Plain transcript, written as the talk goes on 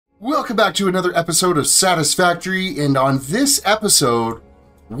Welcome back to another episode of Satisfactory, and on this episode,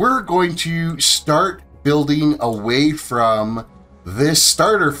 we're going to start building away from this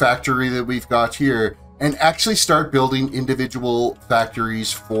starter factory that we've got here and actually start building individual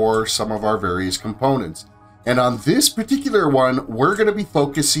factories for some of our various components. And on this particular one, we're going to be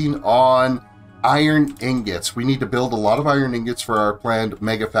focusing on iron ingots. We need to build a lot of iron ingots for our planned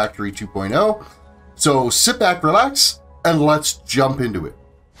Mega Factory 2.0. So sit back, relax, and let's jump into it.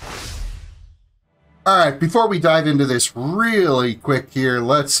 All right, before we dive into this really quick here,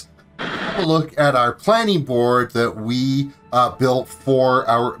 let's have a look at our planning board that we built for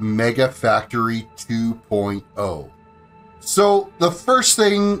our Mega Factory 2.0. So the first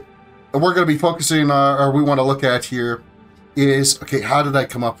thing we're going to be focusing on, or we want to look at here, is, okay, how did I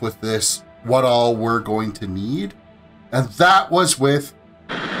come up with this? What all we're going to need? And that was with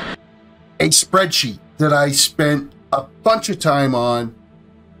a spreadsheet that I spent a bunch of time on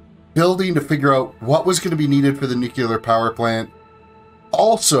building to figure out what was going to be needed for the nuclear power plant.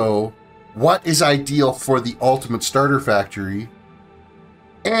 Also, what is ideal for the ultimate starter factory,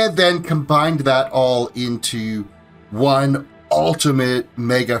 and then combined that all into one ultimate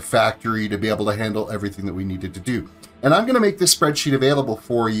mega factory to be able to handle everything that we needed to do. And I'm going to make this spreadsheet available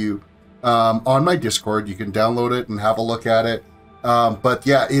for you on my Discord. You can download it and have a look at it. But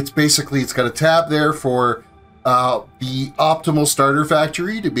yeah, it's got a tab there for the optimal starter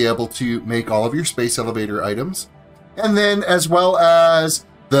factory to be able to make all of your space elevator items. And then as well as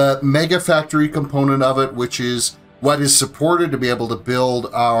the mega factory component of it, which is what is supported to be able to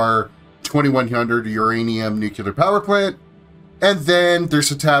build our 2100 uranium nuclear power plant. And then there's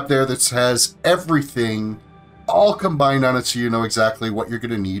a tab there that has everything all combined on it, so you know exactly what you're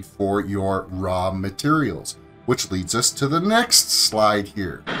going to need for your raw materials, which leads us to the next slide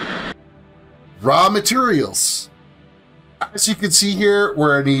here. Raw materials. As you can see here,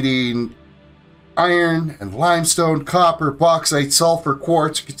 we're needing iron and limestone, copper, bauxite, sulfur,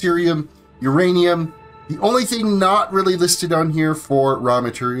 quartz, deuterium, uranium. The only thing not really listed on here for raw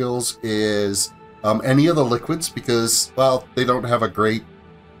materials is any of the liquids, because, well, they don't have a great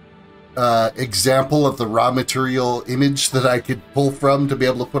example of the raw material image that I could pull from to be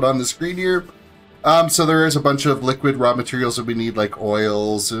able to put on the screen here. So there is a bunch of liquid raw materials that we need, like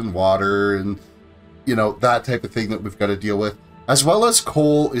oils and water and, you know, that type of thing that we've got to deal with. As well as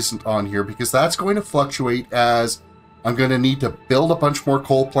coal isn't on here because that's going to fluctuate, as I'm going to need to build a bunch more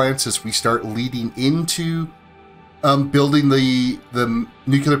coal plants as we start leading into building the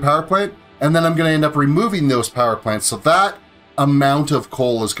nuclear power plant. And then I'm going to end up removing those power plants. So that amount of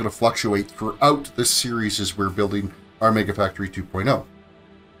coal is going to fluctuate throughout this series as we're building our Mega Factory 2.0.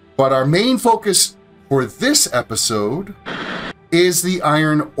 But our main focus for this episode is the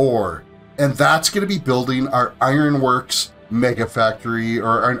iron ore. And that's going to be building our Ironworks Mega Factory,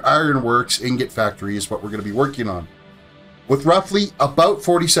 or our Ironworks Ingot Factory is what we're going to be working on. With roughly about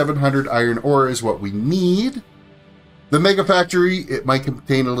 4,700 iron ore is what we need. The Mega Factory, it might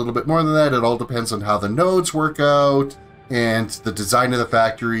contain a little bit more than that. It all depends on how the nodes work out and the design of the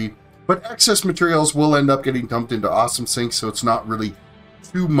factory. But excess materials will end up getting dumped into Awesome Sink, so it's not really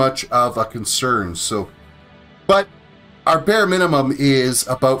too much of a concern. But our bare minimum is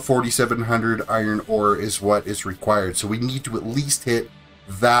about 4,700 iron ore is what is required. So we need to at least hit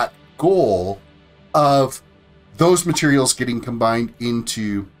that goal of those materials getting combined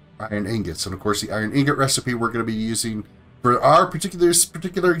into iron ingots. And of course, the iron ingot recipe we're going to be using for our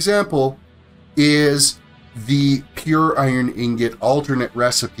particular example is the pure iron ingot alternate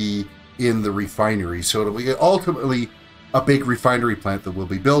recipe in the refinery. So it'll be ultimately a big refinery plant that we'll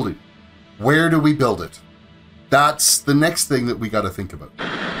be building. Where do we build it? That's the next thing that we got to think about.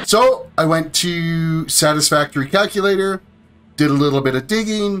 So I went to Satisfactory Calculator, did a little bit of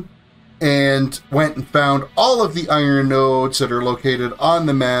digging, and went and found all of the iron nodes that are located on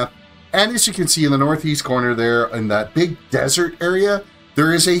the map. And as you can see in the northeast corner there, in that big desert area,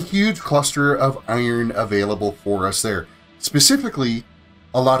 there is a huge cluster of iron available for us there. Specifically,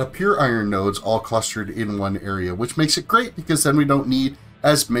 a lot of pure iron nodes all clustered in one area, which makes it great because then we don't need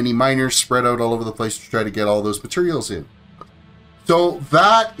as many miners spread out all over the place to try to get all those materials in. So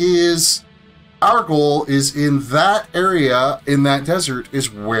that is our goal, is in that area, in that desert,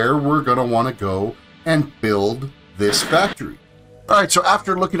 is where we're going to want to go and build this factory. All right, so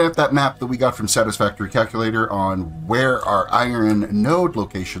after looking at that map that we got from Satisfactory Calculator on where our iron node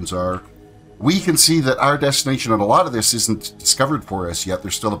locations are, we can see that our destination on a lot of this isn't discovered for us yet.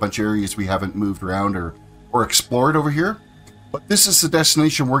 There's still a bunch of areas we haven't moved around or explored over here. But this is the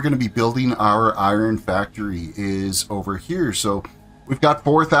destination we're going to be building our iron factory, is over here. So we've got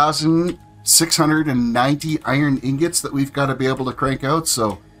 4,690 iron ingots that we've got to be able to crank out.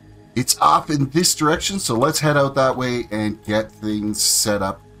 So It's off in this direction, so let's head out that way and get things set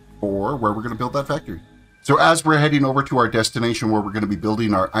up for where we're going to build that factory. So as we're heading over to our destination where we're going to be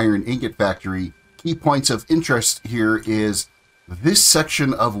building our iron ingot factory, key points of interest here is this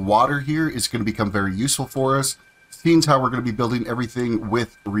section of water here is going to become very useful for us. Seeing how we're going to be building everything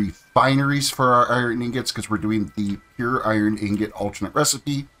with refineries for our iron ingots, because we're doing the pure iron ingot alternate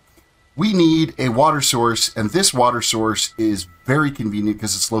recipe, we need a water source, and this water source is very convenient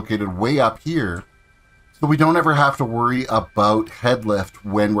because it's located way up here, so we don't ever have to worry about head lift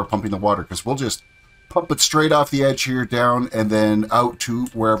when we're pumping the water, because we'll just pump it straight off the edge here down and then out to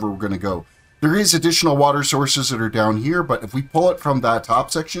wherever we're going to go. There is additional water sources that are down here, but if we pull it from that top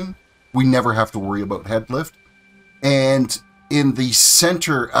section, we never have to worry about head lift. And in the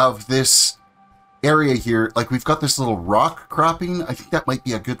center of this area here, like, we've got this little rock cropping. I think that might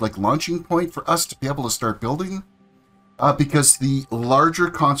be a good like launching point for us to be able to start building, because the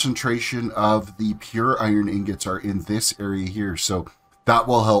larger concentration of the pure iron ingots are in this area here. So that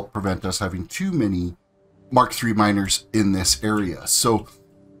will help prevent us having too many Mark III miners in this area. So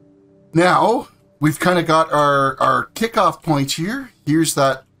now we've kind of got our kickoff point here. Here's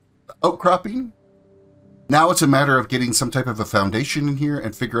that outcropping. Now it's a matter of getting some type of a foundation in here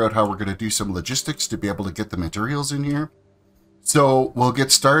and figure out how we're going to do some logistics to be able to get the materials in here. So we'll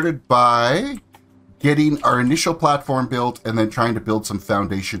get started by getting our initial platform built and then trying to build some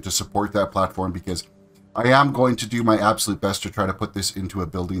foundation to support that platform, because I am going to do my absolute best to try to put this into a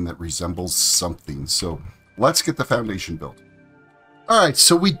building that resembles something. So let's get the foundation built. All right,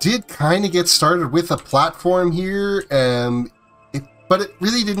 so we did kind of get started with a platform here, but it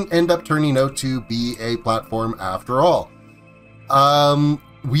really didn't end up turning out to be a platform after all.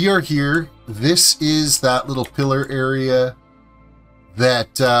 We are here. This is that little pillar area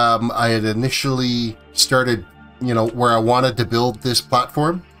that I had initially started, where I wanted to build this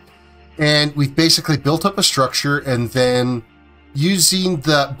platform. And we've basically built up a structure, and then using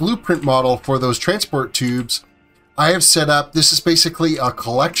the blueprint model for those transport tubes, I have set up, this is basically a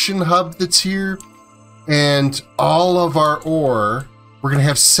collection hub that's here, and all of our ore, we're going to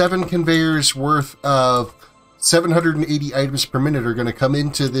have 7 conveyors worth of 780 items per minute are going to come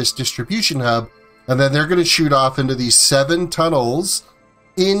into this distribution hub, and then they're going to shoot off into these 7 tunnels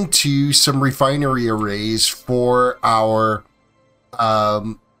into some refinery arrays for our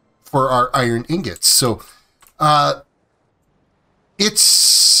iron ingots. So I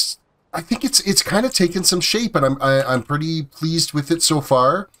think it's kind of taken some shape, and I'm pretty pleased with it so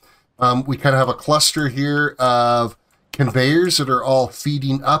far. We kind of have a cluster here of conveyors that are all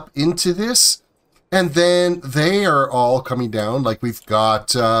feeding up into this, and then they are all coming down. Like, we've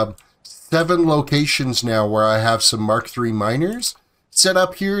got 7 locations now where I have some Mark III miners set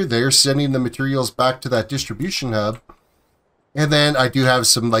up here. They're sending the materials back to that distribution hub, and then I do have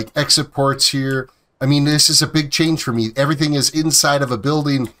some like exit ports here. I mean, this is a big change for me. Everything is inside of a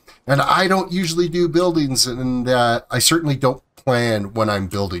building, and I don't usually do buildings, and I certainly don't plan when I'm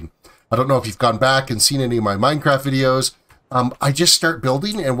building. I don't know if you've gone back and seen any of my Minecraft videos. I just start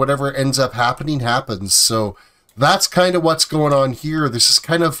building, and whatever ends up happening, happens. So that's kind of what's going on here. This is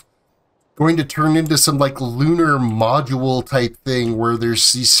kind of going to turn into some like lunar module type thing where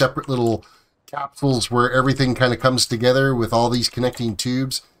there's these separate little capsules where everything kind of comes together with all these connecting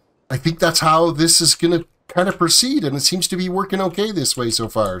tubes. I think that's how this is going to kind of proceed, and it seems to be working okay this way so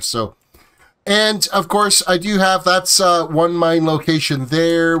far. So, and of course I do have, that's 1 mine location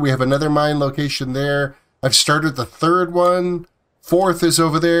there. We have another mine location there. I've started the 3rd one. 4th is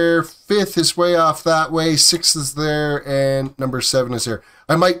over there. 5th is way off that way. 6th is there, and number 7 is there.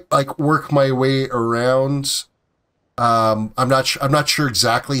 I might like work my way around. I'm not sure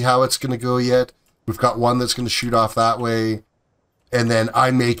exactly how it's going to go yet. We've got one that's going to shoot off that way, and then I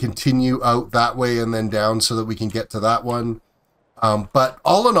may continue out that way and then down so that we can get to that one. But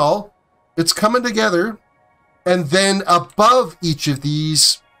all in all, it's coming together. And then above each of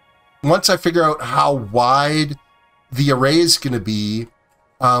these, once I figure out how wide the array is going to be,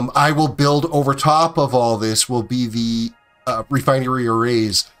 I will build over top of all this will be the refinery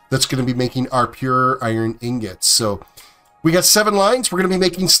arrays that's going to be making our pure iron ingots. So we got 7 lines. We're going to be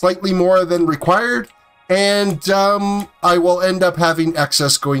making slightly more than required, and I will end up having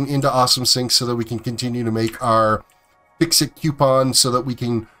excess going into Awesome Sync so that we can continue to make our FICSIT coupons so that we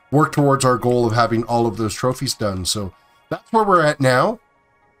can work towards our goal of having all of those trophies done. So that's where we're at now.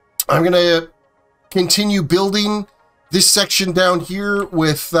 I'm going to continue building this section down here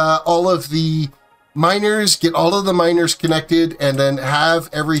with all of the miners, get all of the miners connected, and then have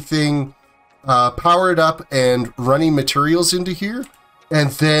everything powered up and running materials into here. And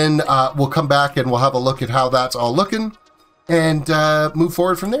then we'll come back and we'll have a look at how that's all looking. and move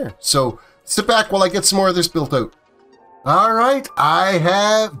forward from there. So sit back while I get some more of this built out. All right, I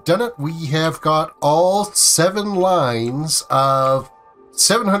have done it. We have got all 7 lines of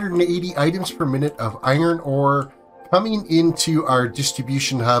 780 items per minute of iron ore coming into our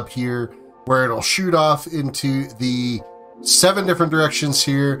distribution hub here, where it'll shoot off into the 7 different directions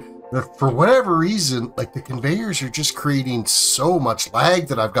here. But for whatever reason, like, the conveyors are just creating so much lag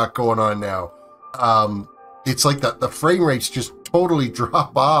that I've got going on now. It's like the frame rates just totally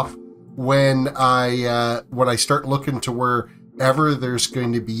drop off when I start looking to wherever there's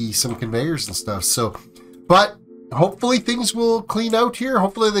going to be some conveyors and stuff. So, but hopefully things will clean out here.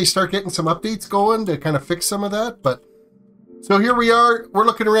 Hopefully they start getting some updates going to kind of fix some of that. But so here we are. We're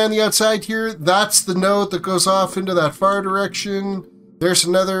looking around the outside here. That's the node that goes off into that far direction. There's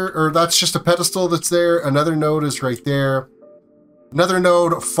another, or that's just a pedestal that's there. Another node is right there. Another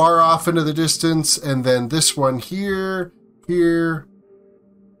node far off into the distance. And then this one here, here,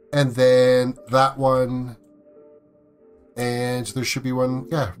 and then that one. And there should be one,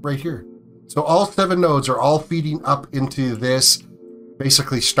 yeah, right here. So all 7 nodes are all feeding up into this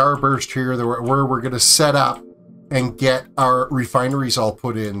basically starburst here, where we're going to set up and get our refineries all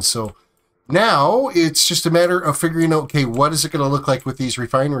put in. So now it's just a matter of figuring out, okay, what is it going to look like with these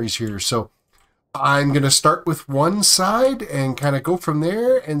refineries here? So I'm going to start with one side and kind of go from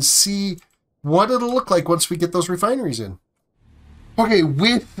there and see what it'll look like once we get those refineries in. Okay,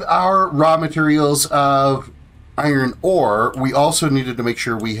 with our raw materials of iron ore, we also needed to make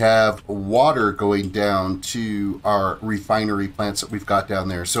sure we have water going down to our refinery plants that we've got down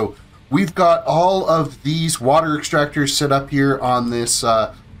there. So we've got all of these water extractors set up here on this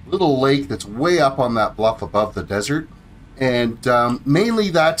little lake that's way up on that bluff above the desert. And mainly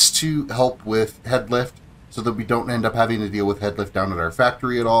that's to help with headlift so that we don't end up having to deal with headlift down at our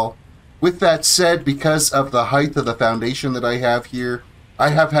factory at all. With that said, because of the height of the foundation that I have here, I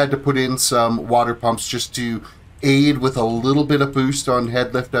have had to put in some water pumps just to aid with a little bit of boost on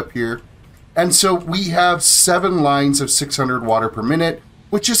headlift up here. And so we have 7 lines of 600 water per minute,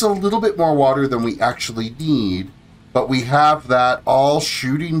 which is a little bit more water than we actually need. But we have that all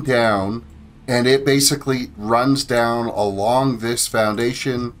shooting down, and it basically runs down along this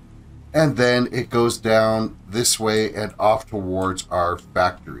foundation, and then it goes down this way and off towards our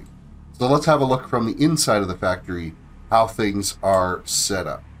factory. So let's have a look from the inside of the factory, how things are set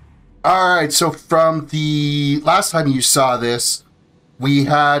up. All right, so from the last time you saw this, we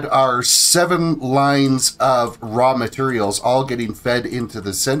had our 7 lines of raw materials all getting fed into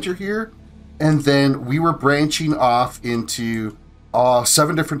the center here. And then we were branching off into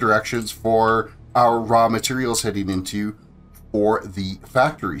 7 different directions for our raw materials heading into for the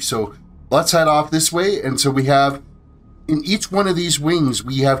factory. So let's head off this way. And so we have, in each one of these wings,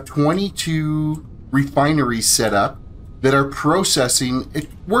 we have 22 refineries set up that are processing. It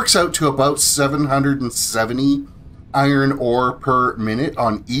works out to about 770 iron ore per minute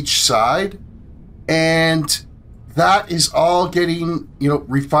on each side. And that is all getting,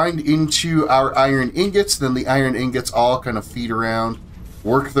 refined into our iron ingots. Then the iron ingots all kind of feed around,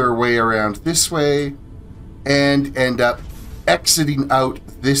 work their way around this way, and end up exiting out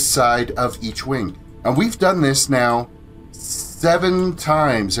this side of each wing. And we've done this now 7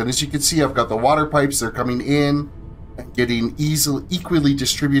 times. And as you can see, I've got the water pipes. They're coming in and getting equally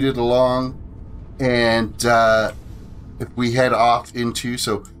distributed along. And if we head off into,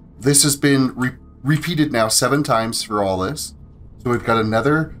 so this has been repeated now 7 times for all this. So we've got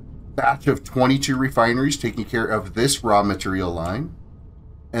another batch of 22 refineries taking care of this raw material line.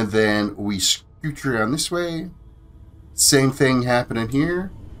 And then we scooch around this way. Same thing happening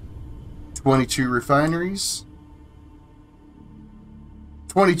here. 22 refineries.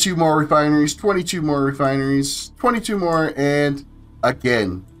 22 more refineries, 22 more refineries, 22 more, and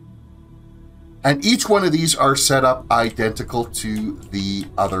again. And each one of these are set up identical to the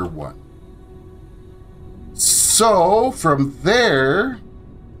other one. So from there,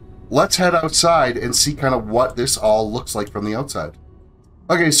 let's head outside and see kind of what this all looks like from the outside.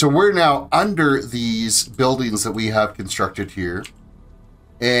 Okay, so we're now under these buildings that we have constructed here.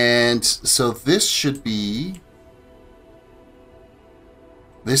 And so this should be,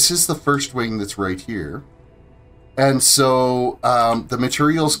 this is the first wing that's right here. And so the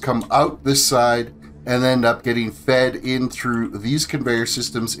materials come out this side and end up getting fed in through these conveyor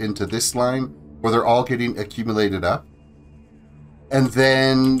systems into this line, where they're all getting accumulated up. And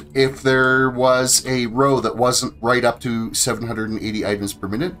then if there was a row that wasn't right up to 780 items per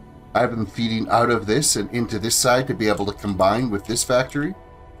minute, I've been feeding out of this and into this side to be able to combine with this factory,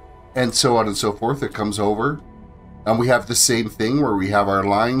 and so on and so forth. It comes over, and we have the same thing where we have our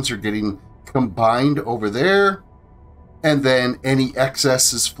lines are getting combined over there, and then any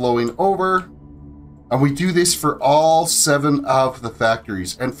excess is flowing over. And we do this for all 7 of the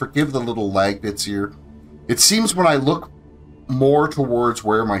factories. And forgive the little lag bits here. It seems when I look more towards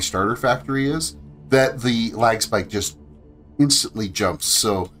where my starter factory is, that the lag spike just instantly jumps.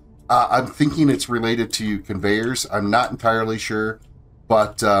 So I'm thinking it's related to conveyors. I'm not entirely sure,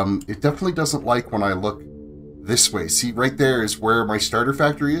 but it definitely doesn't like when I look this way. See, right there is where my starter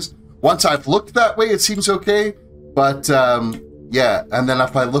factory is. Once I've looked that way, it seems okay. But yeah, and then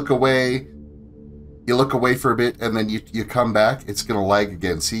if I look away, you look away for a bit and then you come back, it's going to lag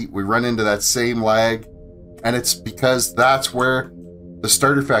again. See, we run into that same lag, and it's because that's where the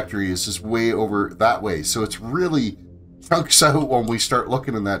starter factory is way over that way. So it's really chunks out when we start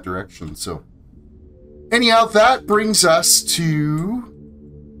looking in that direction. So anyhow, that brings us to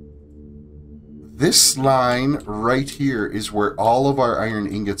this line right here is where all of our iron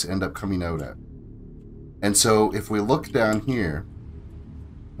ingots end up coming out at. And so if we look down here,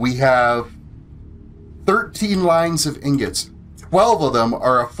 we have 13 lines of ingots. 12 of them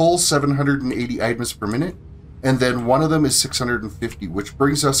are a full 780 items per minute, and then one of them is 650, which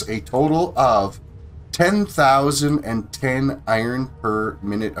brings us a total of 10,010 iron per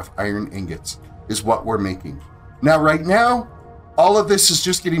minute of iron ingots is what we're making. Now, right now, all of this is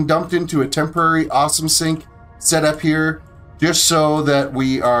just getting dumped into a temporary awesome sink set up here, just so that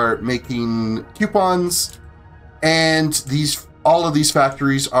we are making coupons, and all of these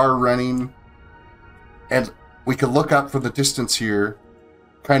factories are running. And we can look up from the distance here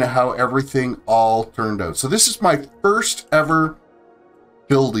kind of how everything all turned out. So this is my first ever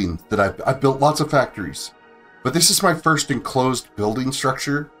building that I've built lots of factories, but this is my first enclosed building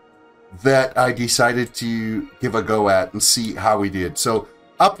structure that I decided to give a go at and see how we did. So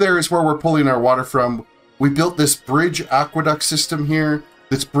up there is where we're pulling our water from. We built this bridge aqueduct system here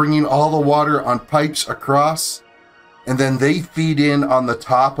that's bringing all the water on pipes across, and then they feed in on the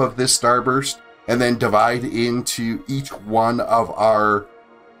top of this starburst and then divide into each one of our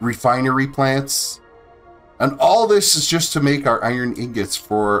refinery plants. And all this is just to make our iron ingots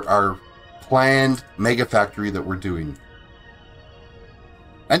for our planned mega factory that we're doing.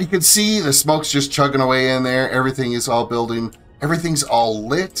 And you can see the smoke's just chugging away in there. Everything is all building. Everything's all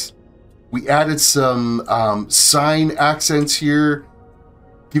lit. We added some sign accents here,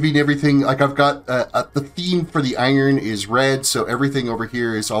 giving everything, like I've got the theme for the iron is red, so everything over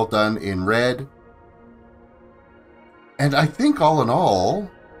here is all done in red. And I think all in all,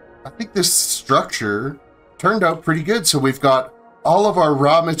 I think this structure turned out pretty good. So we've got all of our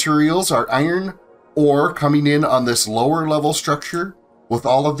raw materials, our iron ore coming in on this lower level structure with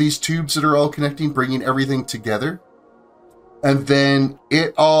all of these tubes that are all connecting, bringing everything together. And then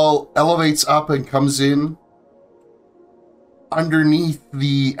it all elevates up and comes in underneath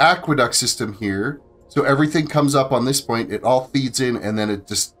the aqueduct system here. So everything comes up on this point, it all feeds in, and then it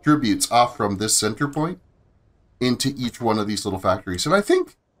distributes off from this center point into each one of these little factories. And I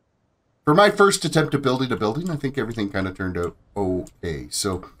think for my first attempt at building a building, I think everything kind of turned out okay.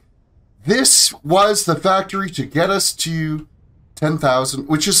 So this was the factory to get us to 10,000,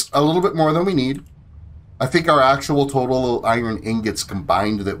 which is a little bit more than we need. I think our actual total iron ingots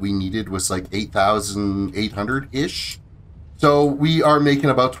combined that we needed was like 8,800-ish. So we are making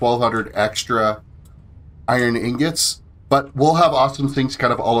about 1,200 extra iron ingots, but we'll have awesome things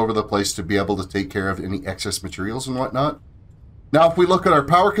kind of all over the place to be able to take care of any excess materials and whatnot. Now, if we look at our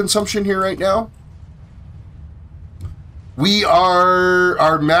power consumption here right now,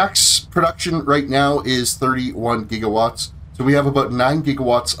 our max production right now is 31 gigawatts. So we have about 9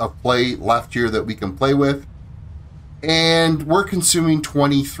 gigawatts of play left here that we can play with. And we're consuming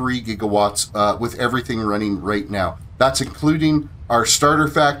 23 gigawatts with everything running right now. That's including our starter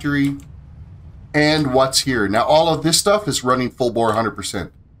factory and what's here. Now, all of this stuff is running full bore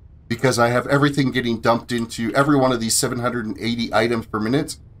 100% because I have everything getting dumped into every one of these 780 items per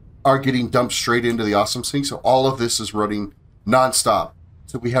minute are getting dumped straight into the awesome sink. So all of this is running nonstop.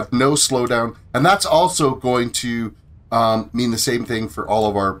 So we have no slowdown. And that's also going to mean the same thing for all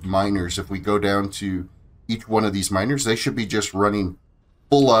of our miners. If we go down to each one of these miners, they should be just running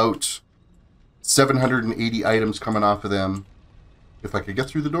full out, 780 items coming off of them. If I could get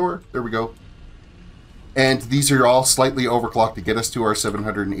through the door, there we go. And these are all slightly overclocked to get us to our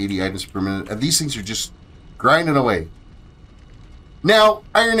 780 items per minute. And these things are just grinding away. Now,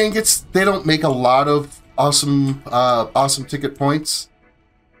 iron ingots, they don't make a lot of awesome ticket points,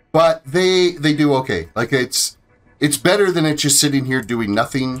 but they do okay. Like it's better than it just sitting here doing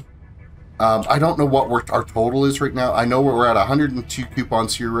nothing. I don't know what our total is right now. I know we're at 102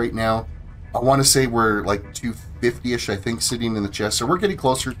 coupons here right now. I want to say we're like 250-ish, I think, sitting in the chest. So we're getting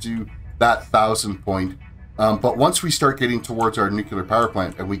closer to that 1,000 point But once we start getting towards our nuclear power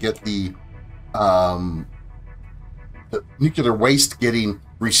plant and we get the nuclear waste getting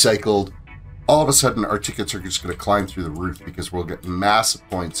recycled, all of a sudden our tickets are just going to climb through the roof because we'll get massive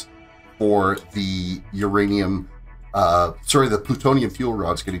points for the the plutonium fuel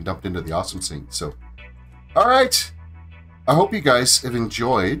rods getting dumped into the awesome sink. So, all right. I hope you guys have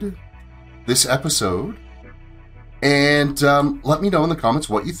enjoyed this episode. And let me know in the comments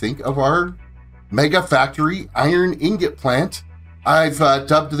what you think of our Mega Factory iron ingot plant. I've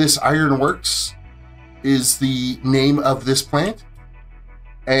dubbed this Ironworks is the name of this plant.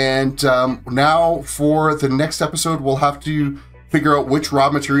 And now for the next episode, we'll have to figure out which raw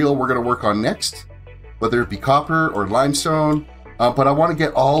material we're going to work on next, whether it be copper or limestone. But I want to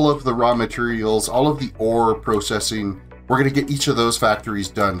get all of the raw materials, all of the ore processing. We're going to get each of those factories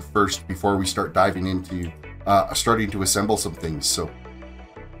done first before we start diving into starting to assemble some things. So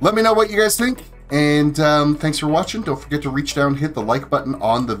let me know what you guys think. And thanks for watching. Don't forget to reach down, hit the like button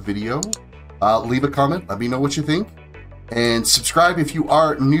on the video. Leave a comment. Let me know what you think. And subscribe if you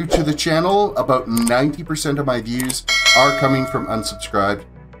are new to the channel. About 90% of my views are coming from unsubscribed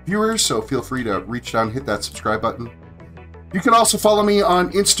viewers. So feel free to reach down, hit that subscribe button. You can also follow me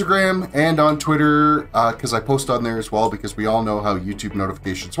on Instagram and on Twitter because I post on there as well, because we all know how YouTube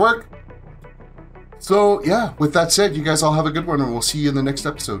notifications work. So yeah, with that said, you guys all have a good one, and we'll see you in the next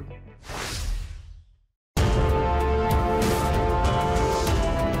episode.